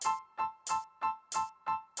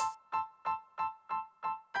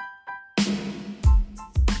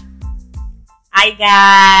Hi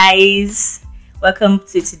guys, welcome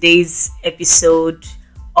to today's episode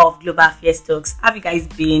of Global Affairs Talks. Have you guys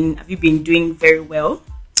been? Have you been doing very well?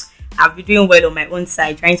 I've been doing well on my own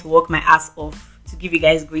side, trying to work my ass off to give you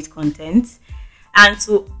guys great content. And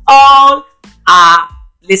to all our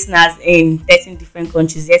listeners in 13 different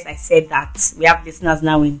countries, yes, I said that we have listeners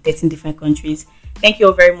now in 13 different countries. Thank you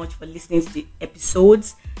all very much for listening to the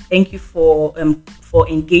episodes. Thank you for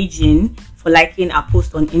engaging, for liking our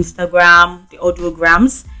post on Instagram, the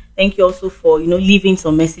audiograms. Thank you also for leaving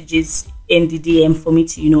some messages in the DM for me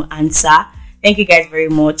to answer. Thank you guys very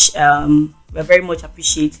much. We're very much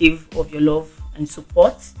appreciative of your love and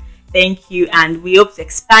support. Thank you, and we hope to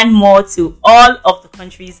expand more to all of the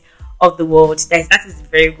countries of the world. That is the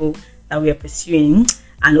very goal that we are pursuing,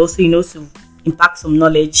 and also to impact some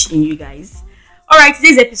knowledge in you guys. All right,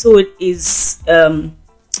 today's episode is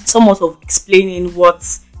somewhat of explaining what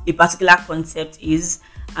a particular concept is,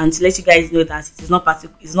 and to let you guys know that it's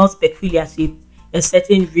not peculiar to a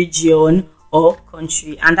certain region or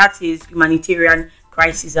country, and that is humanitarian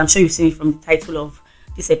crisis. I'm sure you've seen it from the title of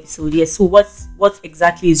this episode. Yes. So what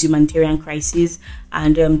exactly is humanitarian crisis,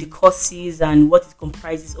 and the causes and what it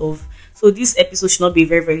comprises of. So this episode should not be a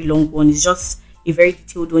very, very long one. It's just a very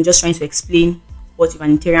detailed one, just trying to explain what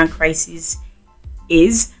humanitarian crisis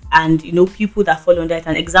is, and people that fall under it,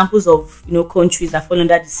 and examples of countries that fall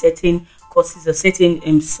under the certain causes or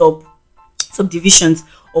certain subdivisions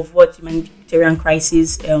of what humanitarian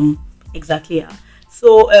crisis exactly are.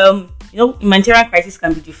 So humanitarian crisis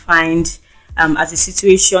can be defined as a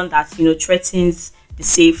situation that threatens the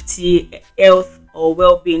safety, health, or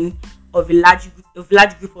well-being of a large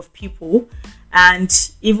group of people,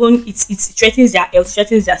 and even it threatens their health,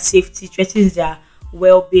 threatens their safety, threatens their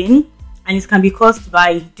well-being. And it can be caused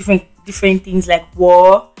by different things like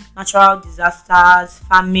war, natural disasters,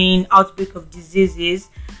 famine, outbreak of diseases,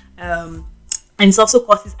 and it also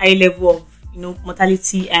causes high level of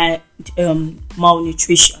mortality and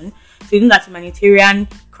malnutrition. So that humanitarian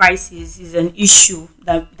crisis is an issue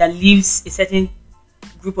that leaves a certain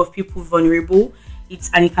group of people vulnerable.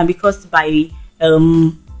 And it can be caused by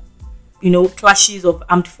clashes of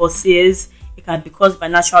armed forces. It can be caused by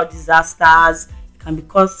natural disasters. Can be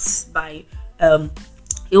caused by a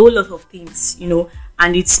whole lot of things,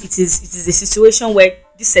 and it is a situation where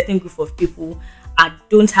this certain group of people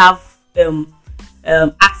don't have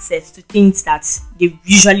access to things that they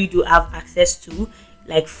usually do have access to,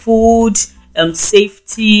 like food,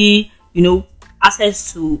 safety,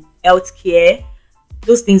 access to healthcare.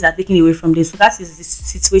 Those things are taken away from them. So that is the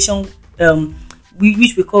situation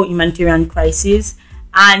which we call humanitarian crisis.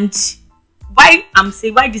 And why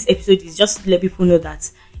this episode is just to let people know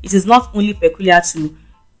that it is not only peculiar to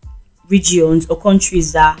regions or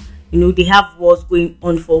countries that they have wars going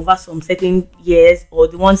on for over some certain years, or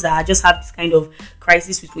the ones that just have this kind of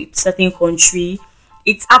crisis with a certain country.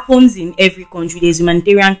 It happens in every country. There's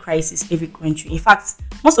humanitarian crisis in every country. In fact,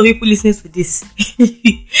 most of the people listening to this,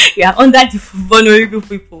 you are under the vulnerable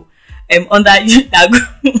people,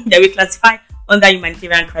 that we classify under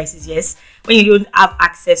humanitarian crisis. Yes, when you don't have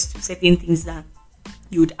access to certain things that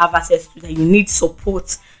you would have access to, that you need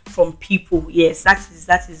support from people. Yes,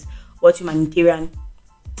 that is what humanitarian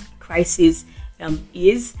crisis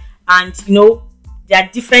is. And they are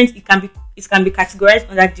different. It can be categorized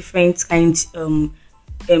under different kinds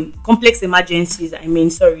complex emergencies.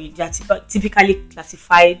 They are typically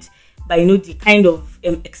classified by the kind of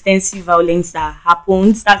extensive violence that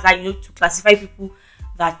happens. That's why to classify people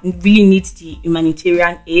that really need the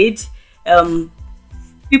humanitarian aid.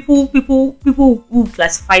 People who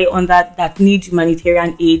classify under that need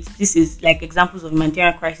humanitarian aid. This is like examples of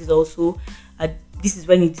humanitarian crisis. Also, this is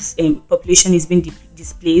when its population is being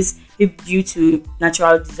displaced, maybe due to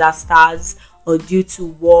natural disasters, or due to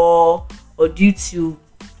war, or due to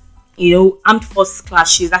armed force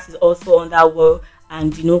clashes. That is also under war,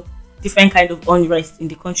 and different kind of unrest in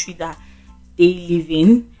the country that they live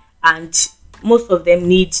in. And most of them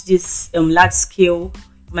need this large scale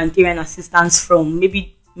humanitarian assistance from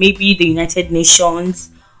maybe the United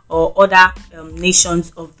Nations or other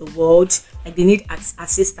nations of the world. Like they need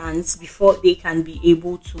assistance before they can be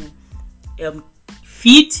able to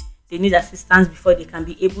feed. They need assistance before they can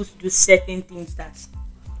be able to do certain things that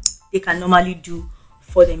they can normally do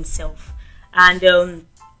for themselves. And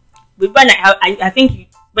I think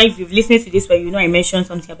when you've listened to this, where I mentioned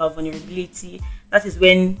something about vulnerability, that is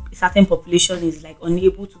when a certain population is like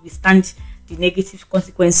unable to withstand the negative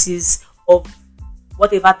consequences of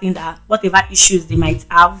whatever issues they might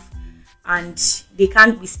have, and they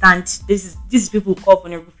can't withstand. This is people who call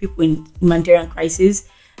vulnerable people in humanitarian crisis.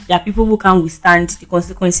 There are people who can't withstand the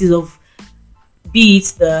consequences of, be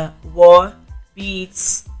it the war, be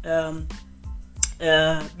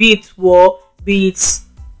it war, be it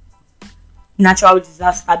natural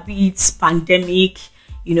disaster, be it pandemic,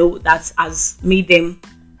 that has made them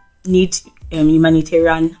need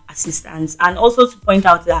humanitarian assistance. And also to point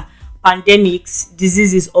out that pandemics,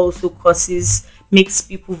 diseases also makes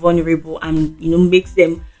people vulnerable, and makes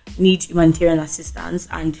them need humanitarian assistance.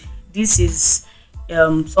 And this is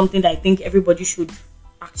something that I think everybody should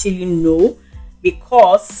actually know,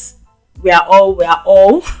 because we are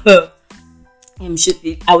all should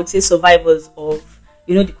be, I would say, survivors of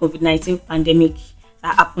the COVID-19 pandemic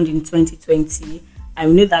that happened in 2020. I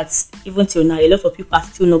know that even till now, a lot of people are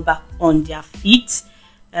still not back on their feet,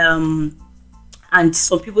 and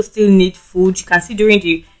some people still need food. You can see during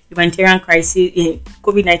the humanitarian crisis,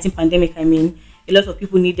 COVID-19 pandemic, a lot of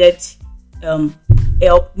people needed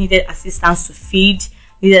help, needed assistance to feed,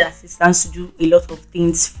 needed assistance to do a lot of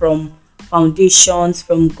things from foundations,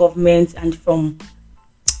 from government, and from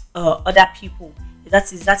other people.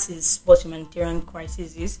 That is what humanitarian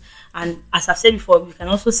crisis is. And as I've said before, we can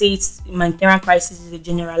also say humanitarian crisis is a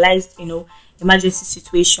generalized, emergency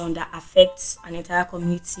situation that affects an entire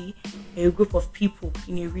community, a group of people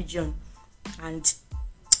in a region. And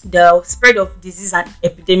the spread of disease and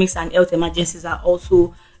epidemics and health emergencies are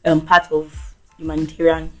also part of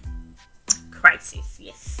humanitarian crisis.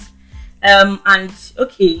 Yes. And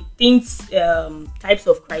okay, types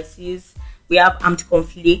of crises. We have armed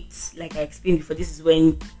conflicts, like I explained before. This is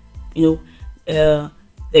when there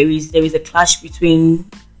is a clash between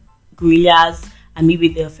guerrillas and maybe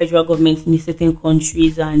the federal government in certain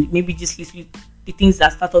countries, and maybe just the things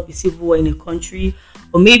that start up a civil war in a country,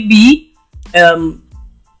 or maybe a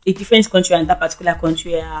different country and that particular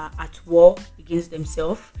country are at war against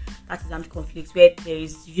themselves. That is armed conflict, where there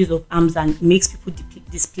is use of arms and makes people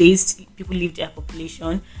displaced. People leave their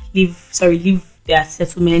population, leave their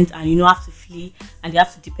settlement, and have to flee, and they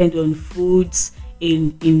have to depend on foods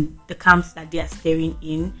in the camps that they are staying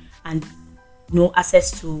in, and no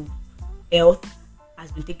access to health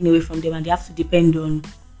has been taken away from them, and they have to depend on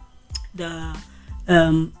the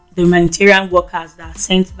humanitarian workers that are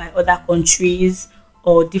sent by other countries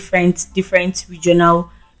or different regional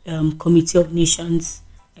committee of nations.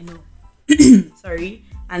 Sorry.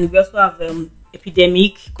 And we also have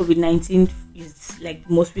epidemic. COVID-19 is like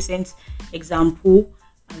the most recent example,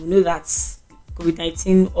 and we know that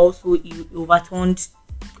COVID-19 also overturned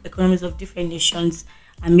economies of different nations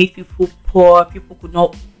and made people poor. People could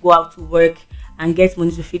not go out to work and get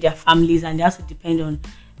money to feed their families, and they have to depend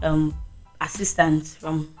on assistance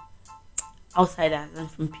from outsiders and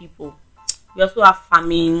from people. We also have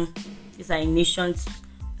famine. These are in nations,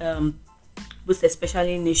 most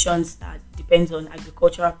especially nations that depends on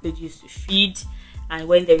agricultural produce to feed, and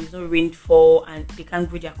when there is no rainfall and they can't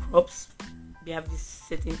grow their crops, they have these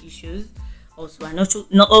certain issues. Also, and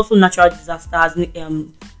not also natural disasters,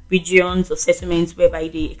 regions or settlements whereby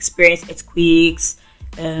they experience earthquakes,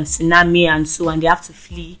 tsunami, and so on. They have to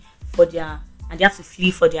flee for their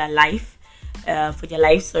life,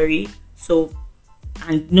 Sorry. So,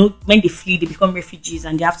 and when they flee, they become refugees,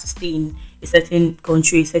 and they have to stay in a certain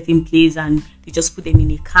country, a certain place, and they just put them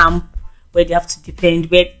in a camp where they are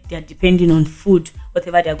depending on food,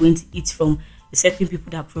 whatever they are going to eat from the certain people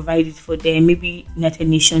that provide it for them, maybe United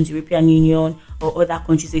Nations, European Union, or other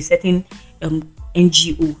countries, a certain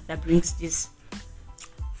NGO that brings this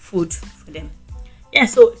food for them. Yeah,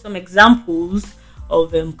 so some examples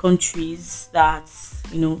of countries that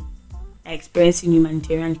are experiencing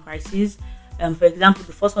humanitarian crisis. For example,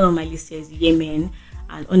 the first one on my list here is Yemen,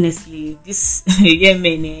 and honestly, this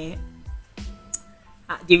Yemen,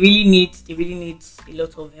 they really need a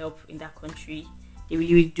lot of help in that country. They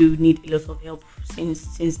really do need a lot of help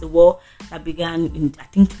since the war that began in, I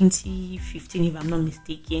think, 2015, if I'm not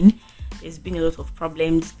mistaken. There's been a lot of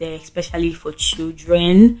problems there, especially for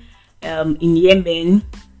children. In Yemen,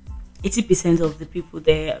 80% of the people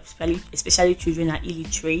there, especially children, are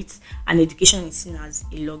illiterate, and education is seen as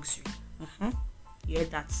a luxury. You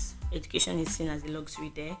heard that? Education is seen as a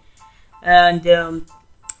luxury there, and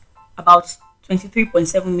about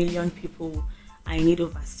 23.7 million people are in need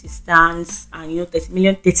of assistance, and 30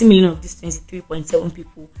 million of these 23.7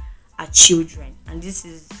 people are children. And this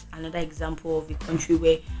is another example of a country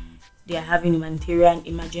where they are having humanitarian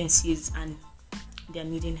emergencies and they are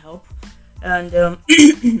needing help. And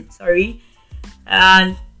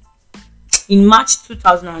and in March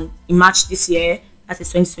this year, that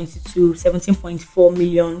is 2022, 17.4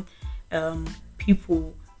 million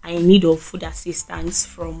people are in need of food assistance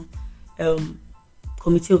from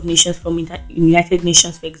Committee of Nations, from United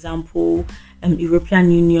Nations, for example, European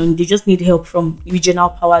Union. They just need help from regional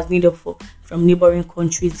powers, need help from neighboring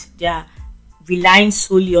countries. They are relying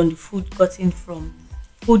solely on the food gotten from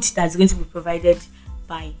food that's going to be provided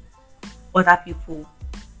by other people,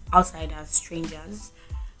 outsiders, strangers.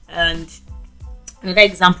 And another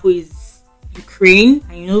example is Ukraine.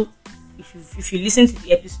 And if you listen to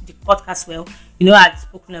the podcast well, I've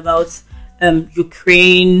spoken about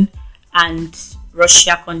Ukraine and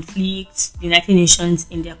Russia conflict, the United Nations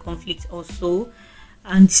in their conflict also.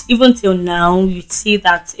 And even till now, you'd see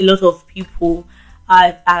that a lot of people,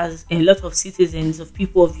 as a lot of citizens of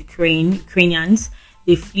people of Ukrainians,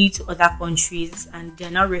 they flee to other countries and they're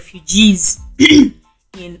now refugees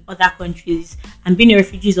in other countries. And being a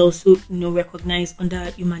refugee is also, recognized under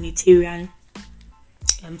humanitarian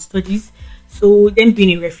studies. So them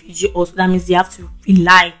being a refugee also, that means they have to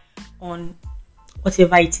rely on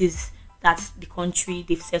whatever it is that the country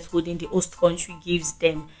they've settled in, the host country, gives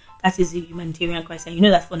them. That is a humanitarian crisis. And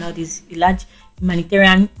that for now there's a large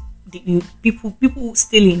humanitarian people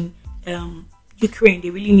still in Ukraine. They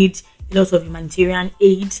really need a lot of humanitarian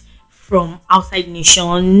aid from outside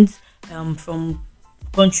nations, from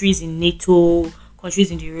countries in NATO,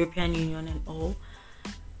 countries in the European Union and all.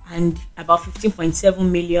 And about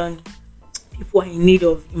 15.7 million people are in need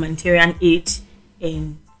of humanitarian aid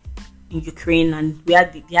in Ukraine, and they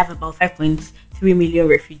have about 5.3 million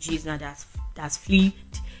refugees now that's fled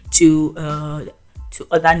to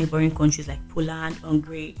other neighboring countries like Poland,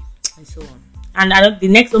 Hungary, and so on. And the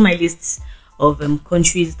next on my list of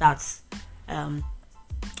countries that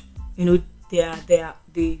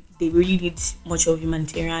they really need much of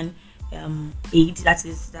humanitarian aid,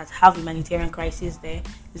 that have humanitarian crisis there,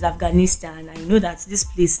 is Afghanistan. I know that this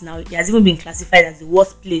place now, it has even been classified as the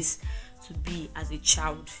worst place to be as a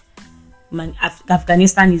child.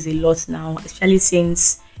 Afghanistan is a lot now, especially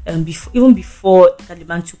since before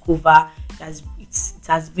Taliban took over. There's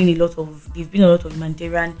been a lot of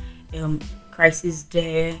humanitarian crisis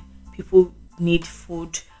there. People need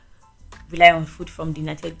food, rely on food from the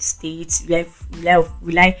United States,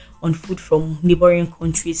 rely on food from neighboring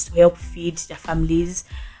countries to help feed their families.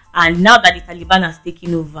 And now that the Taliban has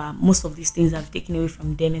taken over, most of these things have taken away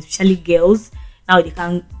from them, especially girls. Now they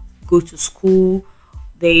can't go to school.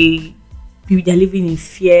 They're living in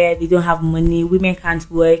fear. They don't have money. Women can't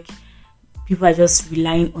work. People are just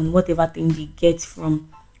relying on whatever thing they get from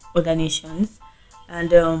other nations.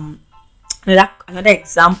 And another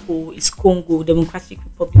example is Congo, Democratic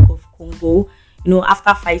Republic of Congo.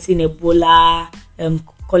 After fighting Ebola,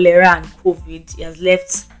 cholera, and COVID, it has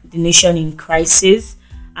left the nation in crisis,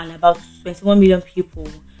 and about 21 million people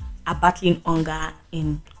are battling hunger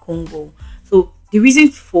in Congo. So the reason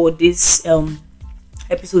for this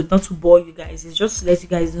episode, not to bore you guys, is just to let you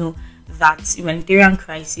guys know that humanitarian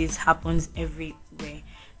crisis happens everywhere.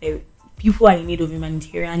 People are in need of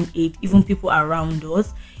humanitarian aid, even people around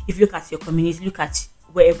us. If you look at your community, look at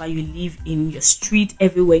wherever you live, in your street,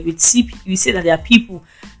 everywhere, you see that there are people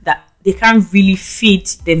that they can't really feed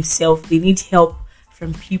themselves. They need help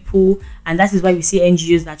from people, and that is why we see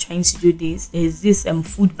NGOs that are trying to do this. There's this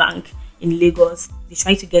food bank in Lagos. They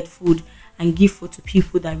try to get food and give food to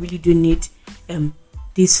people that really do need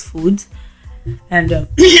this food. And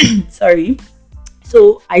sorry.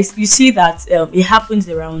 So you see that it happens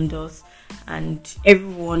around us, and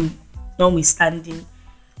everyone, notwithstanding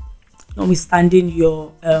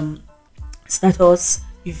your status,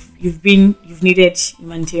 you've needed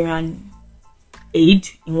humanitarian aid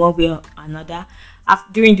in one way or another.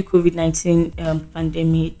 During the COVID-19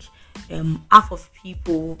 pandemic, half of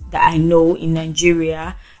people that I know in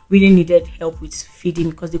Nigeria really needed help with feeding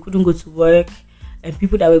because they couldn't go to work, and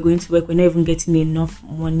people that were going to work were not even getting enough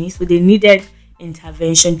money. So they needed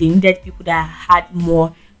intervention. They needed people that had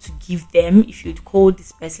more to give them. If you'd call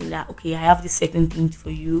this person that, okay, I have this certain thing for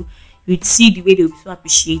you, you'd see the way they would be so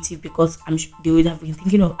appreciative, because I'm sure they would have been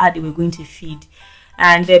thinking of how they were going to feed.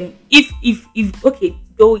 And if okay,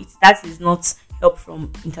 though that is not help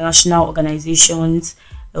from international organizations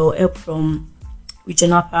or help from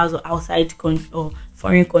regional powers or outside or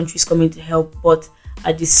foreign countries coming to help, but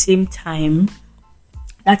at the same time,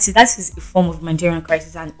 that is a form of humanitarian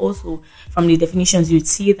crisis. And also from the definitions, you'd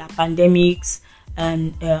see that pandemics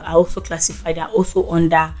are also classified, are also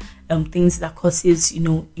under things that causes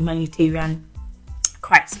humanitarian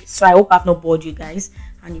crisis. So I hope I've not bored you guys,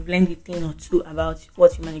 and you've learned a thing or two about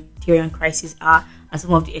what humanitarian crises are and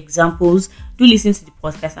some of the examples. Do listen to the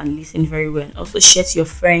podcast and listen very well, and also share to your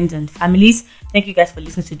friends and families. Thank you guys for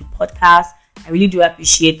listening to the podcast. I really do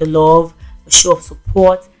appreciate the love, the show of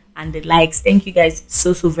support, and the likes. Thank you guys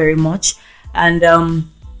so very much. And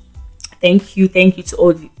thank you to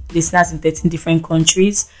all the listeners in 13 different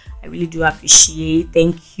countries. I really do appreciate.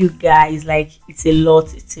 Thank you guys. Like, it's a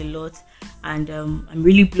lot, and I'm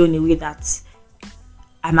really blown away that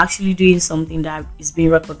I'm actually doing something that is being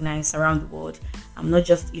recognized around the world. I'm not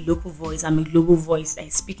just a local voice, I'm a global voice that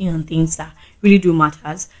is speaking on things that really do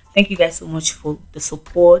matters. Thank you guys so much for the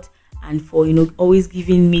support and for, always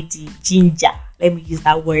giving me the ginger. Let me use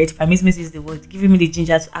that word. Permit me to use the word. Giving me the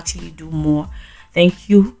ginger to actually do more. Thank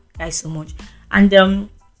you guys so much. And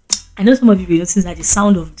I know some of you will notice that the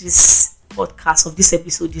sound of this podcast, of this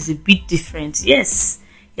episode, is a bit different. Yes,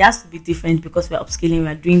 it has to be different because we're upscaling,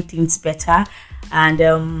 we're doing things better. And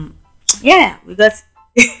we got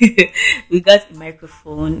we got a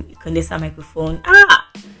microphone, a condenser microphone.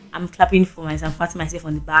 I'm clapping for myself, patting myself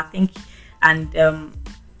on the back. Thank you. And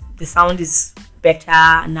the sound is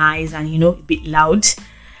better, nice, and a bit loud.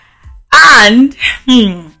 And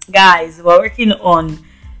guys, we're working on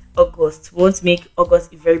August. We want to make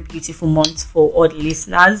August a very beautiful month for all the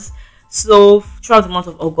listeners. So throughout the month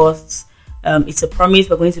of August, it's a promise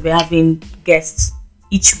we're going to be having guests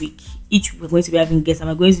each week. We're going to be having guests, and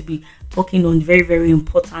we're going to be talking on very, very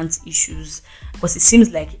important issues. Because it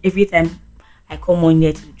seems like every time I come on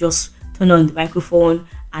here to just turn on the microphone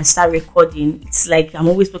and start recording, it's like I'm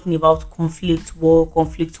always talking about conflict, war,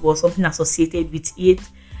 something associated with it.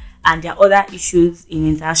 And there are other issues in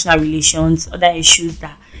international relations, other issues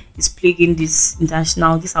that is plaguing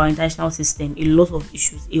our international system. A lot of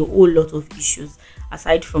issues, a whole lot of issues.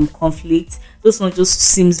 Aside from conflict, those one just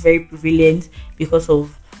seems very prevalent because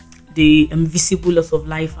of the visible loss of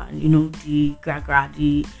life and the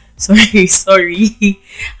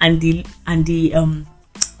and the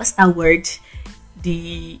what's that word?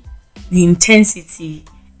 The intensity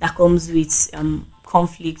that comes with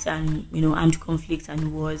conflict and armed conflict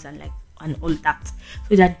and wars and all that.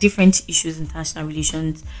 So there are different issues in international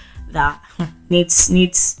relations that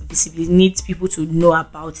needs visibility, needs people to know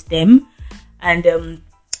about them. And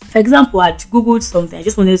for example, I googled something. I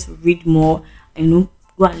just wanted to read more and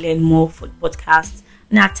go and learn more for the podcast.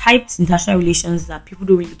 And I typed international relations that people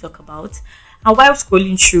don't really talk about. And while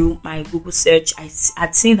scrolling through my Google search,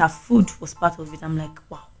 I'd seen that food was part of it. I'm like,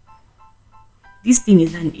 wow, this thing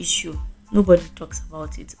is an issue. Nobody talks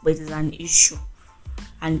about it, but it is an issue.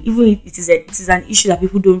 And even it is an issue that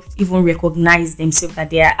people don't even recognize themselves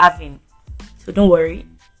that they are having. So don't worry.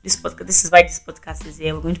 This is why this podcast is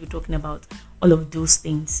here. We're going to be talking about all of those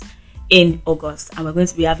things in August, and we're going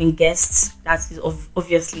to be having guests that is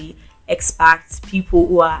obviously experts, people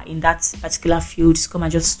who are in that particular field to come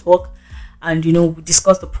and just talk and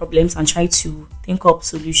discuss the problems and try to think up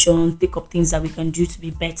solutions, think up things that we can do to be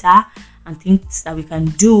better and things that we can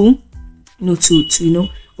do to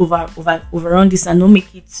overrun this and not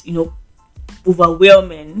make it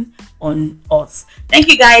overwhelming on us. Thank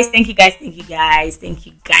you guys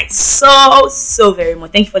so very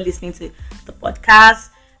much. Thank you for listening to the podcast,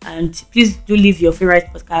 and please do leave your favorite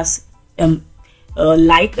podcast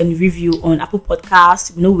like and review on Apple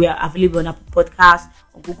Podcasts. We are available on Apple Podcasts,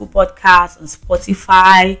 on Google Podcasts, on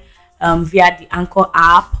Spotify, via the Anchor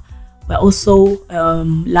app. We're also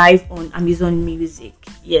live on Amazon Music.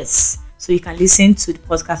 Yes, so you can listen to the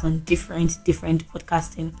podcast on different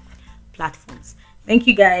podcasting platforms. Thank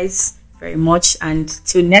you guys very much, and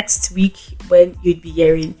till next week when you'd be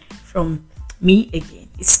hearing from me again.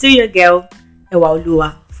 It's still your girl Ewa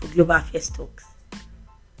Olua for Global Affairs Talks.